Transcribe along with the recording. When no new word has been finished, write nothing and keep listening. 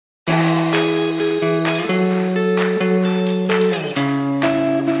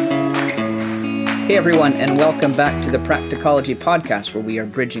Hey everyone, and welcome back to the Practicology Podcast, where we are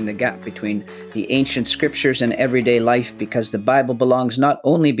bridging the gap between the ancient scriptures and everyday life, because the Bible belongs not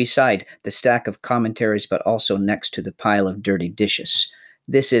only beside the stack of commentaries, but also next to the pile of dirty dishes.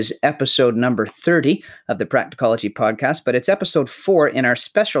 This is episode number 30 of the Practicology Podcast, but it's episode 4 in our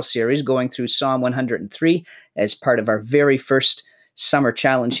special series going through Psalm 103 as part of our very first summer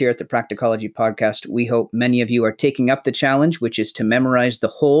challenge here at the Practicology Podcast. We hope many of you are taking up the challenge, which is to memorize the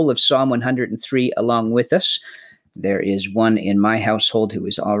whole of Psalm 103 along with us. There is one in my household who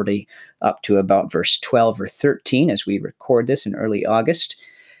is already up to about verse 12 or 13 as we record this in early August.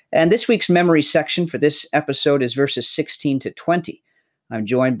 And this week's memory section for this episode is verses 16 to 20. I'm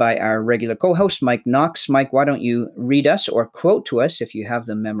joined by our regular co-host, Mike Knox. Mike, why don't you read us or quote to us, if you have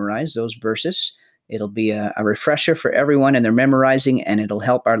them memorized, those verses. It'll be a refresher for everyone in their memorizing, and it'll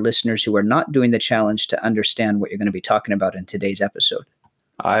help our listeners who are not doing the challenge to understand what you're going to be talking about in today's episode.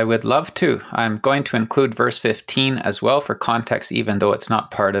 I would love to. I'm going to include verse 15 as well for context, even though it's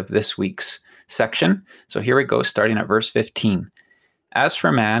not part of this week's section. So here we go, starting at verse 15. As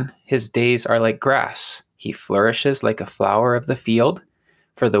for man, his days are like grass. He flourishes like a flower of the field,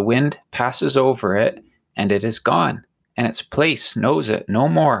 for the wind passes over it, and it is gone, and its place knows it no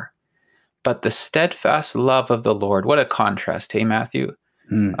more. But the steadfast love of the Lord, what a contrast, hey, Matthew,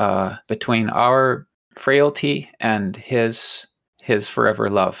 between our frailty and his forever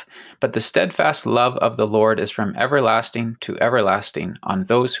love. But the steadfast love of the Lord is from everlasting to everlasting on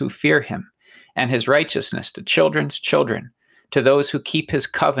those who fear him, and his righteousness to children's children, to those who keep his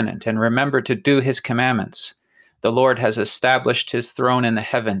covenant and remember to do his commandments. The Lord has established his throne in the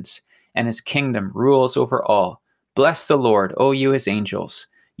heavens, and his kingdom rules over all. Bless the Lord, O you his angels,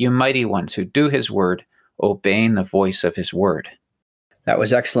 you mighty ones who do his word, obeying the voice of his word. That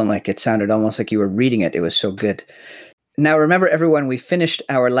was excellent, Mike. It sounded almost like you were reading it. It was so good. Now, remember, everyone, we finished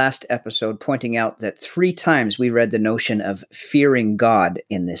our last episode pointing out that 3 times we read the notion of fearing God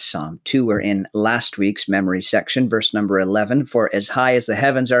in this psalm. 2 were in last week's memory section, verse number 11. For as high as the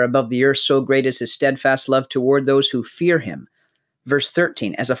heavens are above the earth, so great is his steadfast love toward those who fear him. Verse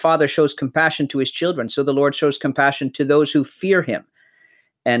 13, as a father shows compassion to his children, so the Lord shows compassion to those who fear him.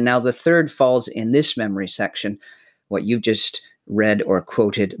 And now the third falls in this memory section, what you've just read or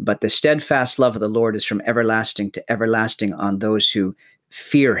quoted. But the steadfast love of the Lord is from everlasting to everlasting on those who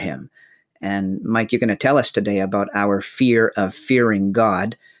fear him. And Mike, you're going to tell us today about our fear of fearing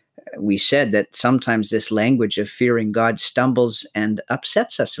God. We said that sometimes this language of fearing God stumbles and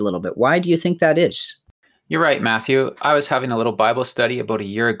upsets us a little bit. Why do you think that is? You're right, Matthew. I was having a little Bible study about a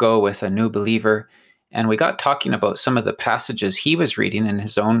year ago with a new believer, and we got talking about some of the passages he was reading in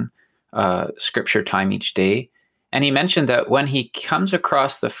his own scripture time each day. And he mentioned that when he comes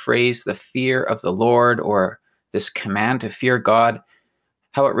across the phrase, the fear of the Lord, or this command to fear God,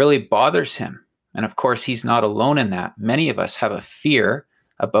 how it really bothers him. And of course, he's not alone in that. Many of us have a fear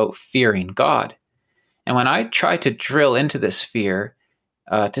about fearing God. And when I try to drill into this fear,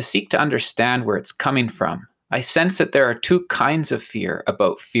 to seek to understand where it's coming from, I sense that there are 2 kinds of fear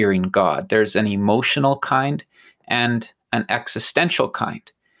about fearing God. There's an emotional kind and an existential kind.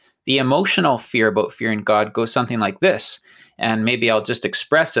 The emotional fear about fearing God goes something like this, and maybe I'll just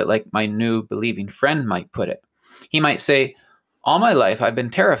express it like my new believing friend might put it. He might say, all my life I've been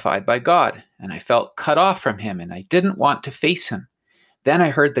terrified by God, and I felt cut off from him, and I didn't want to face him. Then I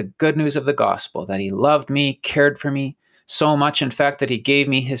heard the good news of the gospel, that he loved me, cared for me, so much, in fact, that he gave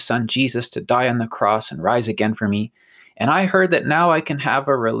me his son Jesus to die on the cross and rise again for me. And I heard that now I can have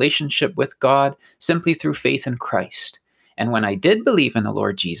a relationship with God simply through faith in Christ. And when I did believe in the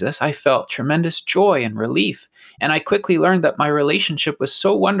Lord Jesus, I felt tremendous joy and relief. And I quickly learned that my relationship was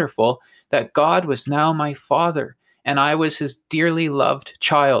so wonderful that God was now my Father, and I was his dearly loved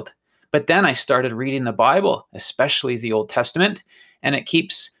child. But then I started reading the Bible, especially the Old Testament, and it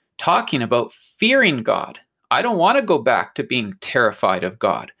keeps talking about fearing God. I don't want to go back to being terrified of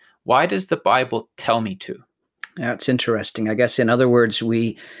God. Why does the Bible tell me to? That's interesting. I guess, in other words,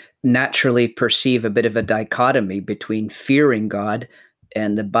 we naturally perceive a bit of a dichotomy between fearing God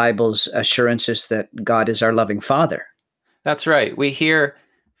and the Bible's assurances that God is our loving Father. That's right. We hear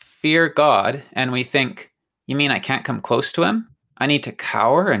fear God and we think, you mean I can't come close to him? I need to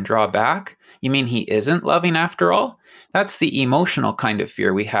cower and draw back? You mean he isn't loving after all? That's the emotional kind of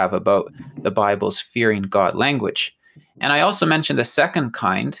fear we have about the Bible's fearing God language. And I also mentioned a second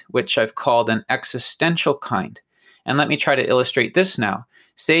kind, which I've called an existential kind. And let me try to illustrate this now.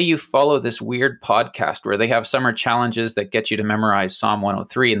 Say you follow this weird podcast where they have summer challenges that get you to memorize Psalm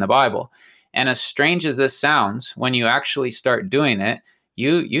 103 in the Bible. And as strange as this sounds, when you actually start doing it,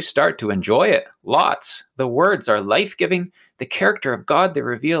 you start to enjoy it. Lots. The words are life-giving. The character of God they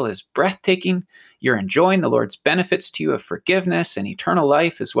reveal is breathtaking. You're enjoying the Lord's benefits to you of forgiveness and eternal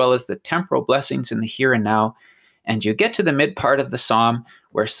life, as well as the temporal blessings in the here and now. And you get to the mid part of the psalm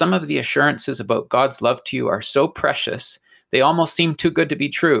where some of the assurances about God's love to you are so precious, they almost seem too good to be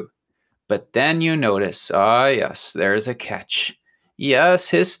true. But then you notice, yes, there's a catch. Yes,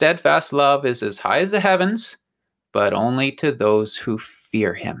 his steadfast love is as high as the heavens, but only to those who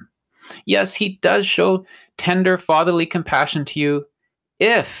fear him. Yes, he does show tender fatherly compassion to you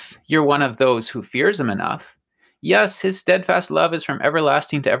if you're one of those who fears him enough. Yes, his steadfast love is from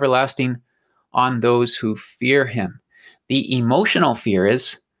everlasting to everlasting on those who fear him. The emotional fear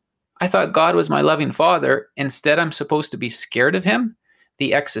is, I thought God was my loving father. Instead, I'm supposed to be scared of him.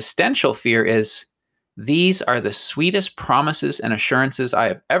 The existential fear is, these are the sweetest promises and assurances I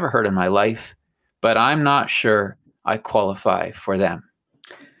have ever heard in my life, but I'm not sure I qualify for them.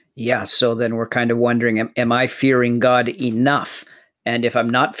 Yeah, so then we're kind of wondering, am I fearing God enough? And if I'm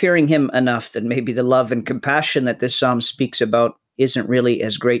not fearing him enough, then maybe the love and compassion that this psalm speaks about isn't really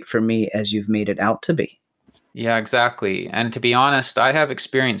as great for me as you've made it out to be. Yeah, exactly. And to be honest, I have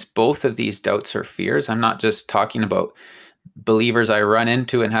experienced both of these doubts or fears. I'm not just talking about believers I run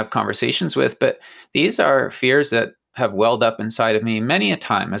into and have conversations with, but these are fears that have welled up inside of me many a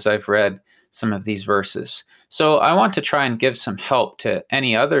time as I've read some of these verses. So I want to try and give some help to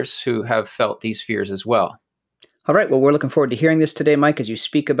any others who have felt these fears as well. All right, well, we're looking forward to hearing this today, Mike, as you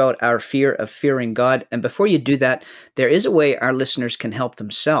speak about our fear of fearing God. And before you do that, there is a way our listeners can help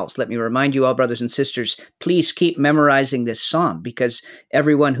themselves. Let me remind you all, brothers and sisters, please keep memorizing this psalm, because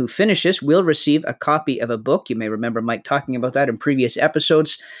everyone who finishes will receive a copy of a book. You may remember Mike talking about that in previous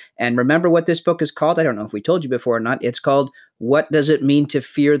episodes. And remember what this book is called? I don't know if we told you before or not. It's called What Does It Mean to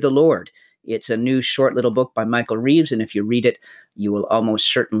Fear the Lord? It's a new short little book by Michael Reeves, and if you read it, you will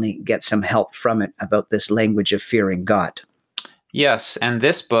almost certainly get some help from it about this language of fearing God. Yes, and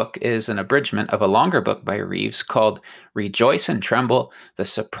this book is an abridgment of a longer book by Reeves called Rejoice and Tremble, The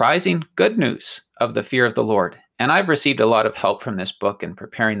Surprising Good News of the Fear of the Lord. And I've received a lot of help from this book in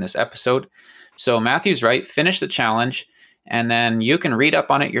preparing this episode. So Matthew's right, finish the challenge, and then you can read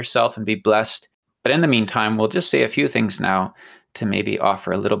up on it yourself and be blessed. But in the meantime, we'll just say a few things now to maybe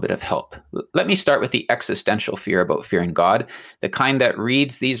offer a little bit of help. Let me start with the existential fear about fearing God, the kind that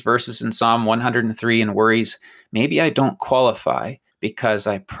reads these verses in Psalm 103 and worries, maybe I don't qualify because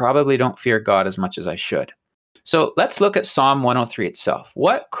I probably don't fear God as much as I should. So let's look at Psalm 103 itself.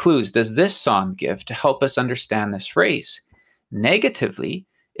 What clues does this psalm give to help us understand this phrase? Negatively,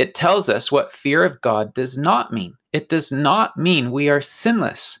 it tells us what fear of God does not mean. It does not mean we are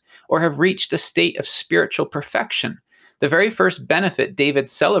sinless or have reached a state of spiritual perfection. The very first benefit David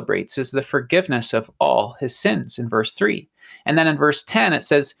celebrates is the forgiveness of all his sins in verse 3. And then in verse 10, it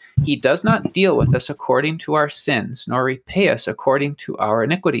says, he does not deal with us according to our sins, nor repay us according to our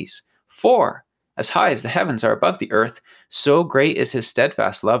iniquities. For as high as the heavens are above the earth, so great is his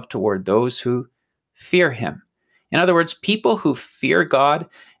steadfast love toward those who fear him. In other words, people who fear God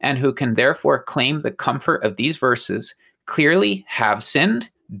and who can therefore claim the comfort of these verses clearly have sinned,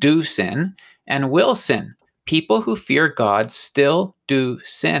 do sin, and will sin. People who fear God still do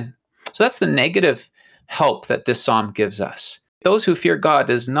sin. So that's the negative help that this psalm gives us. Those who fear God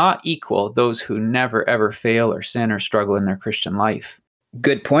does not equal those who never ever fail or sin or struggle in their Christian life.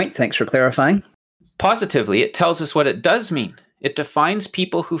 Good point. Thanks for clarifying. Positively, it tells us what it does mean. It defines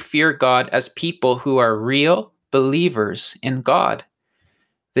people who fear God as people who are real believers in God.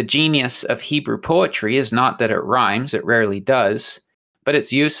 The genius of Hebrew poetry is not that it rhymes, it rarely does, but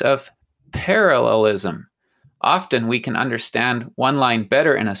its use of parallelism. Often we can understand one line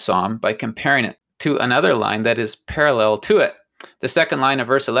better in a psalm by comparing it to another line that is parallel to it. The second line of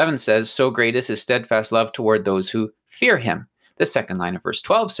verse 11 says, so great is his steadfast love toward those who fear him. The second line of verse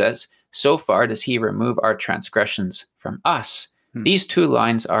 12 says, so far does he remove our transgressions from us. These two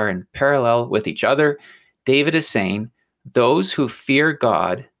lines are in parallel with each other. David is saying, those who fear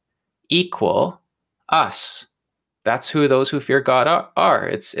God equal us. That's who those who fear God are.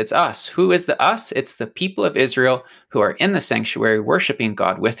 It's us. Who is the us? It's the people of Israel who are in the sanctuary worshiping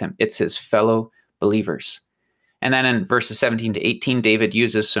God with him. It's his fellow believers. And then in verses 17 to 18, David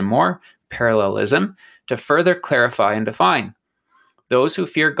uses some more parallelism to further clarify and define. Those who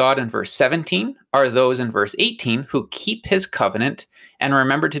fear God in verse 17 are those in verse 18 who keep his covenant and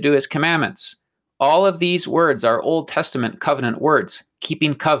remember to do his commandments. All of these words are Old Testament covenant words,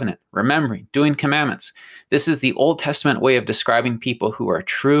 keeping covenant, remembering, doing commandments. This is the Old Testament way of describing people who are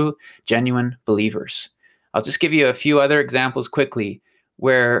true, genuine believers. I'll just give you a few other examples quickly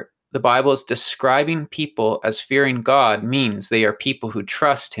where the Bible is describing people as fearing God means they are people who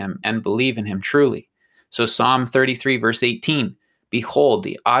trust him and believe in him truly. So Psalm 33 verse 18, Behold,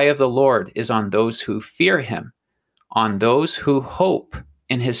 the eye of the Lord is on those who fear him, on those who hope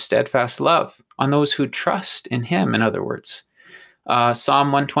in his steadfast love, on those who trust in him, in other words. Psalm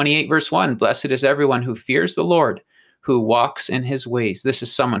 128, verse 1, blessed is everyone who fears the Lord, who walks in his ways. This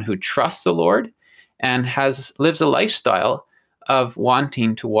is someone who trusts the Lord and lives a lifestyle of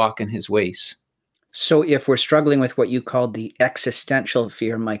wanting to walk in his ways. So if we're struggling with what you called the existential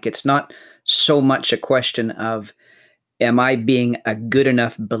fear, Mike, it's not so much a question of, am I being a good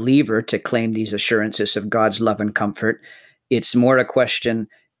enough believer to claim these assurances of God's love and comfort? It's more a question,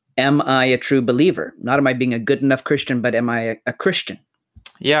 am I a true believer? Not am I being a good enough Christian, but am I a Christian?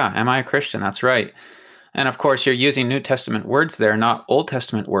 Yeah, am I a Christian? That's right. And of course, you're using New Testament words there, not Old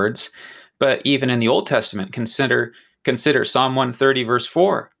Testament words. But even in the Old Testament, consider Psalm 130, verse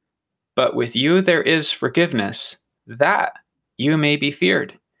 4. But with you there is forgiveness, that you may be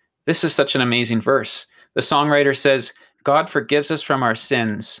feared. This is such an amazing verse. The songwriter says, God forgives us from our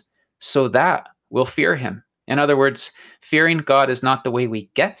sins so that we'll fear him. In other words, fearing God is not the way we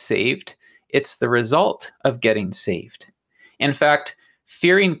get saved. It's the result of getting saved. In fact,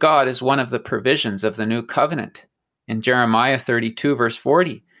 fearing God is one of the provisions of the new covenant. In Jeremiah 32, verse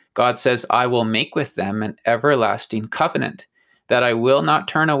 40, God says, I will make with them an everlasting covenant, that I will not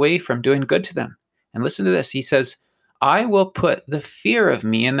turn away from doing good to them. And listen to this. He says, I will put the fear of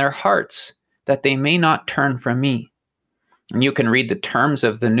me in their hearts, that they may not turn from me. And you can read the terms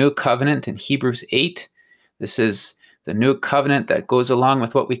of the new covenant in Hebrews 8. This is the new covenant that goes along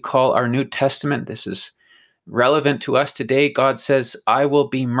with what we call our New Testament. This is relevant to us today. God says, I will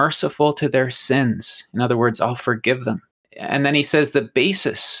be merciful to their sins. In other words, I'll forgive them. And then he says the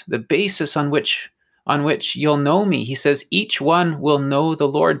basis on which you'll know me. He says, each one will know the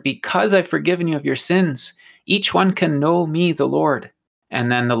Lord because I've forgiven you of your sins. Each one can know me, the Lord. And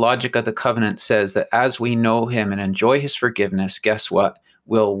then the logic of the covenant says that as we know him and enjoy his forgiveness, guess what?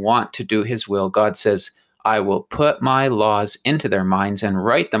 We'll want to do his will. God says, I will put my laws into their minds and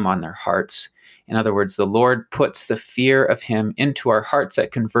write them on their hearts. In other words, the Lord puts the fear of him into our hearts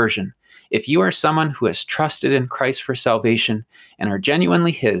at conversion. If you are someone who has trusted in Christ for salvation and are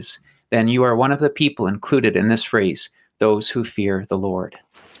genuinely his, then you are one of the people included in this phrase, those who fear the Lord.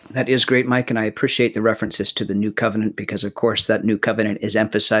 That is great, Mike, and I appreciate the references to the new covenant because, of course, that new covenant is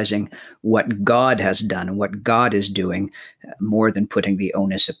emphasizing what God has done and what God is doing more than putting the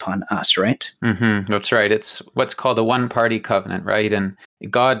onus upon us, right? Mm-hmm. That's right. It's what's called a one-party covenant, right? And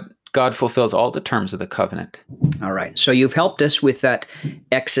God fulfills all the terms of the covenant. All right. So you've helped us with that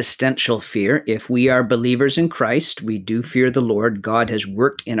existential fear. If we are believers in Christ, we do fear the Lord. God has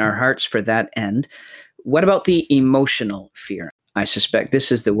worked in our hearts for that end. What about the emotional fear? I suspect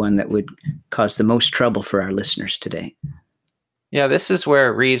this is the one that would cause the most trouble for our listeners today. Yeah, this is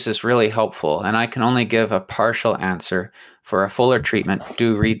where Reeves is really helpful, and I can only give a partial answer. For a fuller treatment,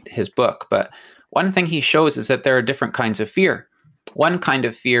 do read his book. But one thing he shows is that there are different kinds of fear. One kind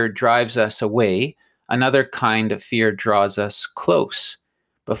of fear drives us away. Another kind of fear draws us close.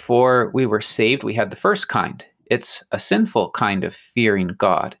 Before we were saved, we had the first kind. It's a sinful kind of fearing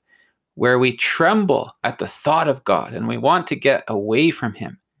God, where we tremble at the thought of God and we want to get away from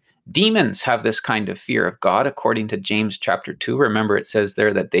him. Demons have this kind of fear of God, according to James chapter 2. Remember, it says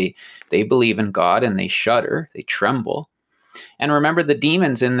there that they believe in God and they shudder, they tremble. And remember the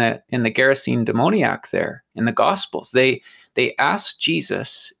demons in the Gerasene demoniac there in the Gospels. They asked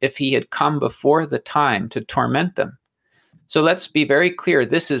Jesus if he had come before the time to torment them. So let's be very clear.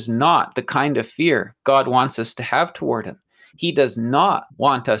 This is not the kind of fear God wants us to have toward him. He does not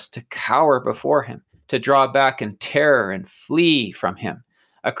want us to cower before him, to draw back in terror and flee from him.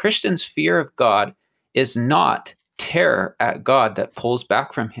 A Christian's fear of God is not terror at God that pulls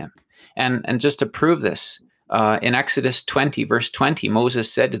back from him. And just to prove this, in Exodus 20, verse 20,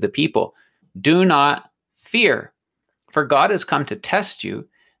 Moses said to the people, do not fear, for God has come to test you,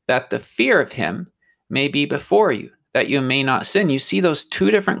 that the fear of him may be before you, that you may not sin. You see those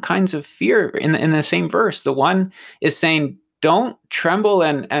two different kinds of fear in the same verse. The one is saying, don't tremble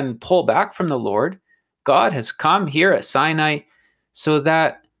and pull back from the Lord. God has come here at Sinai so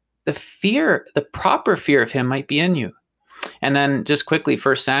that the proper fear of him might be in you. And then just quickly,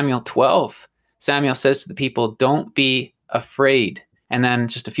 1 Samuel 12, Samuel says to the people, don't be afraid. And then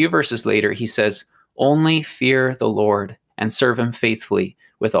just a few verses later, he says, only fear the Lord and serve him faithfully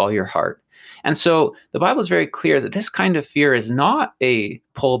with all your heart. And so the Bible is very clear that this kind of fear is not a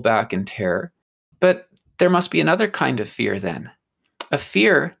pullback in terror, but there must be another kind of fear then, a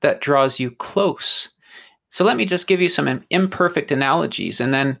fear that draws you close. So let me just give you some imperfect analogies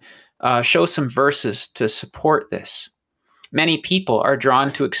and then show some verses to support this. Many people are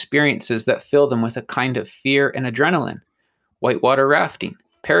drawn to experiences that fill them with a kind of fear and adrenaline. whitewater rafting,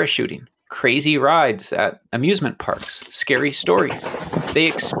 parachuting, crazy rides at amusement parks, scary stories. They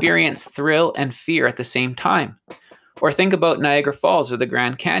experience thrill and fear at the same time. Or think about Niagara Falls or the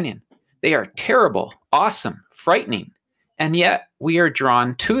Grand Canyon. They are terrible, awesome, frightening, and yet we are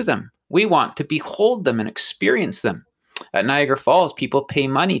drawn to them. We want to behold them and experience them. At Niagara Falls, people pay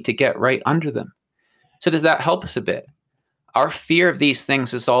money to get right under them. So does that help us a bit? Our fear of these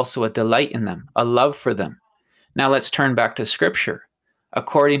things is also a delight in them, a love for them. Now let's turn back to Scripture.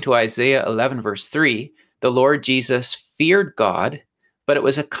 According to Isaiah 11, verse 3, the Lord Jesus feared God, but it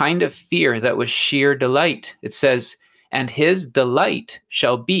was a kind of fear that was sheer delight. It says, and his delight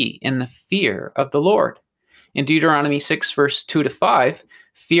shall be in the fear of the Lord. In Deuteronomy 6, verse 2 to 5,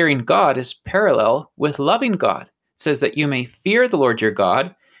 fearing God is parallel with loving God. It says that you may fear the Lord your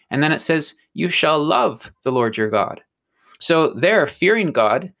God, and then it says, you shall love the Lord your God. So there, fearing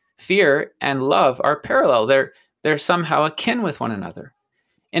God, fear and love are parallel. They're somehow akin with one another.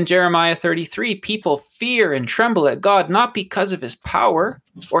 In Jeremiah 33, people fear and tremble at God, not because of his power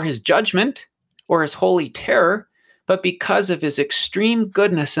or his judgment or his holy terror, but because of his extreme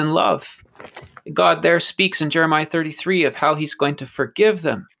goodness and love. God there speaks in Jeremiah 33 of how he's going to forgive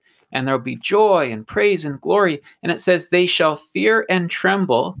them, and there'll be joy and praise and glory. And it says, they shall fear and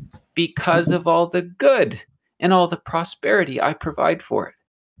tremble because of all the good and all the prosperity I provide for it.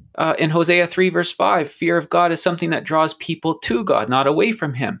 In Hosea 3, verse 5, fear of God is something that draws people to God, not away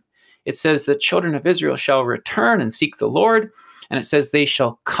from him. It says the children of Israel shall return and seek the Lord. And it says they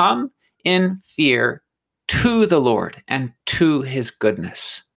shall come in fear to the Lord and to his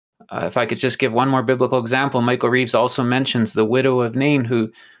goodness. If I could just give one more biblical example, Michael Reeves also mentions the widow of Nain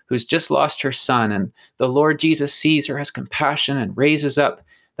who's just lost her son. And the Lord Jesus sees her, has compassion, and raises up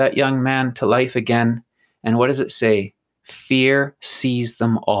that young man to life again. And what does it say? Fear seized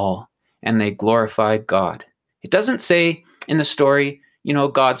them all, and they glorified God. It doesn't say in the story,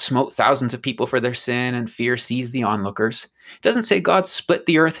 God smote thousands of people for their sin and fear seized the onlookers. It doesn't say God split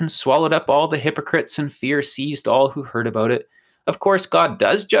the earth and swallowed up all the hypocrites and fear seized all who heard about it. Of course, God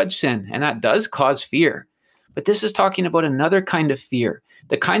does judge sin, and that does cause fear. But this is talking about another kind of fear,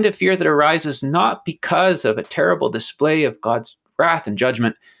 the kind of fear that arises not because of a terrible display of God's wrath and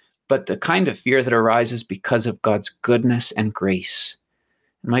judgment, but the kind of fear that arises because of God's goodness and grace.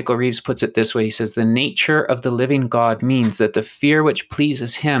 Michael Reeves puts it this way. He says, the nature of the living God means that the fear which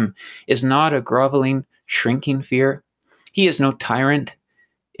pleases him is not a groveling, shrinking fear. He is no tyrant.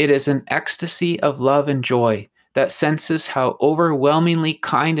 It is an ecstasy of love and joy that senses how overwhelmingly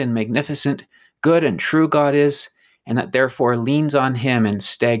kind and magnificent, good and true God is, and that therefore leans on him in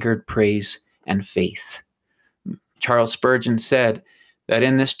staggered praise and faith. Charles Spurgeon said that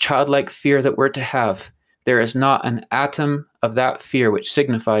in this childlike fear that we're to have, there is not an atom of that fear which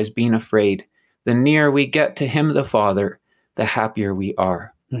signifies being afraid. The nearer we get to him, the Father, the happier we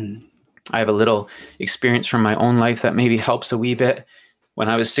are. I have a little experience from my own life that maybe helps a wee bit. When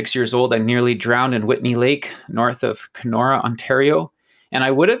I was 6 years old, I nearly drowned in Whitney Lake, north of Kenora, Ontario. And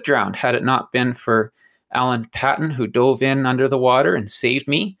I would have drowned had it not been for Alan Patton, who dove in under the water and saved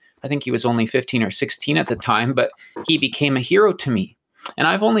me. I think he was only 15 or 16 at the time, but he became a hero to me. And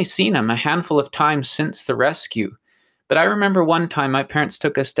I've only seen him a handful of times since the rescue. But I remember one time my parents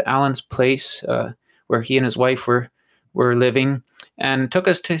took us to Alan's place where he and his wife were living and took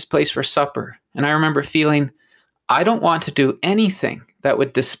us to his place for supper. And I remember feeling, I don't want to do anything that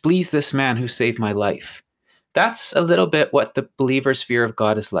would displease this man who saved my life. That's a little bit what the believer's fear of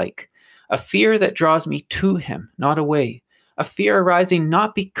God is like. A fear that draws me to him, not away. A fear arising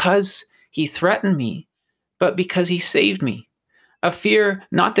not because he threatened me, but because he saved me. A fear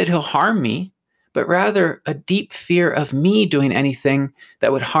not that he'll harm me, but rather a deep fear of me doing anything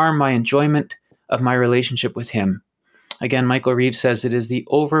that would harm my enjoyment of my relationship with him. Again, Michael Reeves says it is the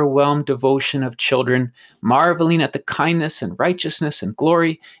overwhelmed devotion of children, marveling at the kindness and righteousness and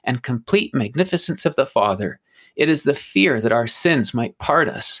glory and complete magnificence of the Father. It is the fear that our sins might part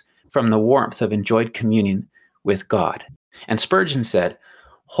us from the warmth of enjoyed communion with God. And Spurgeon said,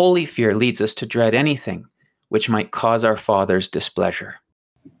 holy fear leads us to dread anything which might cause our Father's displeasure.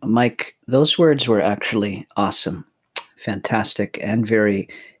 Mike, those words were actually awesome, fantastic, and very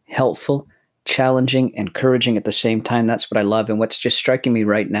helpful, challenging, encouraging at the same time. That's what I love. And what's just striking me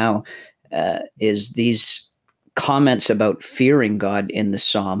right now is these comments about fearing God in the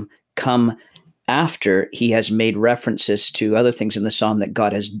psalm come after he has made references to other things in the psalm that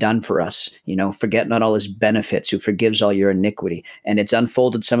God has done for us. Forget not all his benefits, who forgives all your iniquity. And it's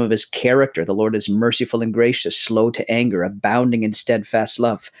unfolded some of his character. The Lord is merciful and gracious, slow to anger, abounding in steadfast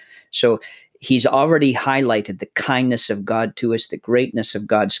love. So he's already highlighted the kindness of God to us, the greatness of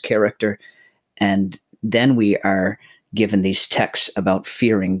God's character. And then we are given these texts about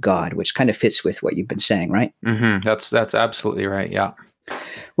fearing God, which kind of fits with what you've been saying, right? That's absolutely right. Yeah.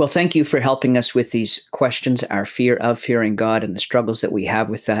 Well, thank you for helping us with these questions, our fear of fearing God and the struggles that we have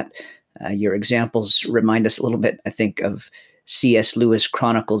with that. Your examples remind us a little bit, I think, of C.S. Lewis'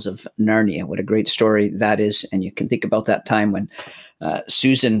 Chronicles of Narnia. What a great story that is. And you can think about that time when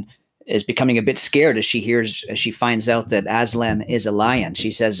Susan is becoming a bit scared as she finds out that Aslan is a lion.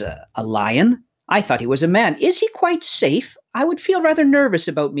 She says, a lion? I thought he was a man. Is he quite safe? I would feel rather nervous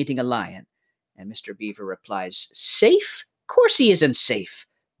about meeting a lion. And Mr. Beaver replies, safe? Of course he isn't safe,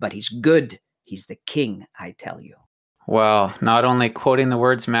 but he's good. He's the king, I tell you. Well, not only quoting the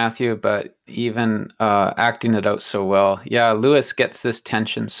words, Matthew, but even acting it out so well. Yeah, Lewis gets this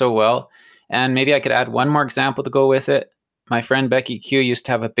tension so well. And maybe I could add one more example to go with it. My friend Becky Q used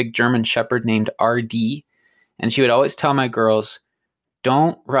to have a big German Shepherd named RD, and she would always tell my girls,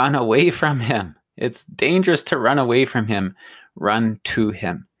 don't run away from him. It's dangerous to run away from him. Run to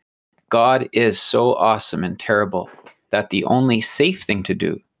him. God is so awesome and terrible that the only safe thing to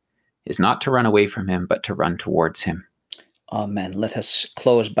do is not to run away from him, but to run towards him. Amen. Let us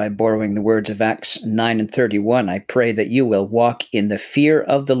close by borrowing the words of Acts 9:31. I pray that you will walk in the fear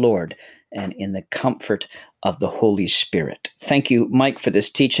of the Lord and in the comfort of the Holy Spirit. Thank you, Mike, for this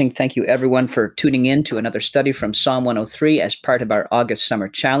teaching. Thank you, everyone, for tuning in to another study from Psalm 103 as part of our August Summer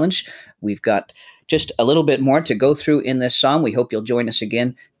Challenge. We've got just a little bit more to go through in this psalm. We hope you'll join us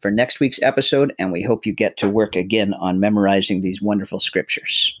again for next week's episode, and we hope you get to work again on memorizing these wonderful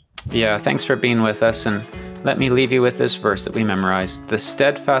scriptures. Yeah, thanks for being with us, and let me leave you with this verse that we memorized. The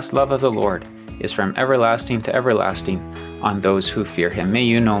steadfast love of the Lord is from everlasting to everlasting on those who fear him. May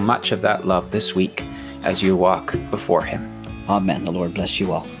you know much of that love this week as you walk before him. Amen. The Lord bless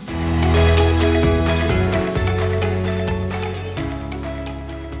you all.